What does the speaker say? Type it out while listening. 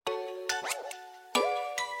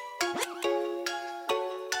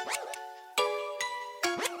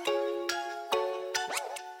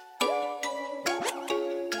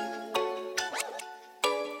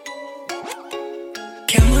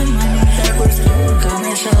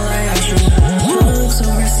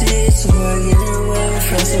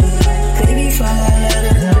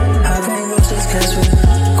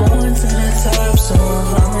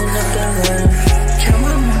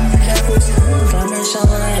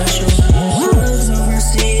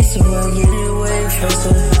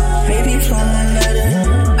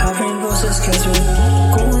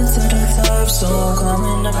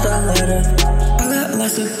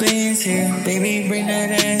lots of bands here, baby, bring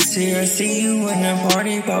that ass here. I see you in the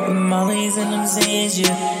party, popping mollies and them Zans,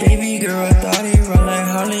 yeah. Baby girl, I thought it run like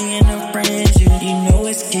Harley and her friends, yeah. You know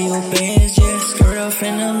it's kill bands, yeah. Skirt off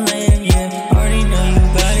in the land, yeah. Already know you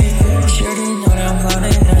got it, yeah. Shorty know that I'm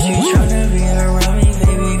plotting, now she tryna be around me,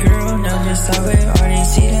 baby girl. Now just stop it, already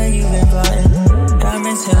see that you been plotting.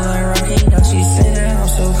 Diamonds hit like Rocky, now she say that I'm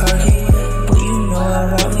so cocky, but you know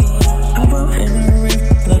about me. I'm up in her ring,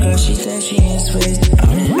 look how she said she in space.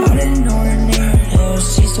 I didn't know her name, hell,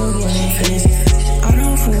 she still getting face. I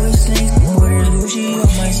don't fool with snakes, orders Gucci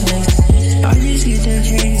on my snakes. I just get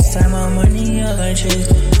the case, time my money, I like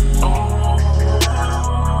chase.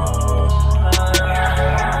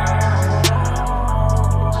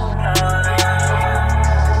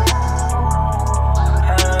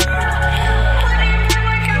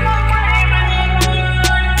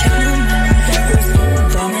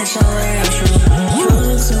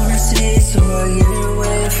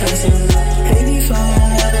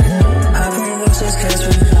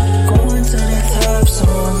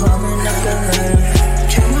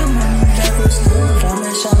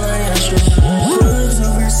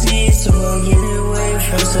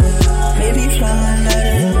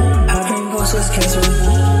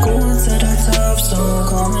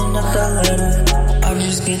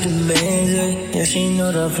 Yeah, she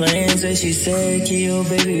know the plans, and she said, Keo,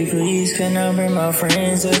 baby, please, can I bring my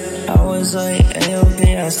friends, I was like,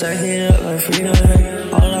 AOP, I stack it up like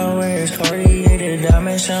Frito, all I wear is Cartier, the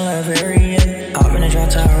diamonds shine like Perrier, hop in the drop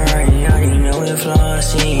top Ferrari, I already know it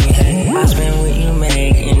flossy, hey, I spend what you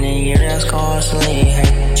make, in a year that's costly,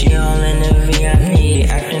 hey, she all in the VIP,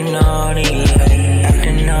 acting naughty, hey,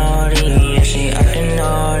 acting naughty.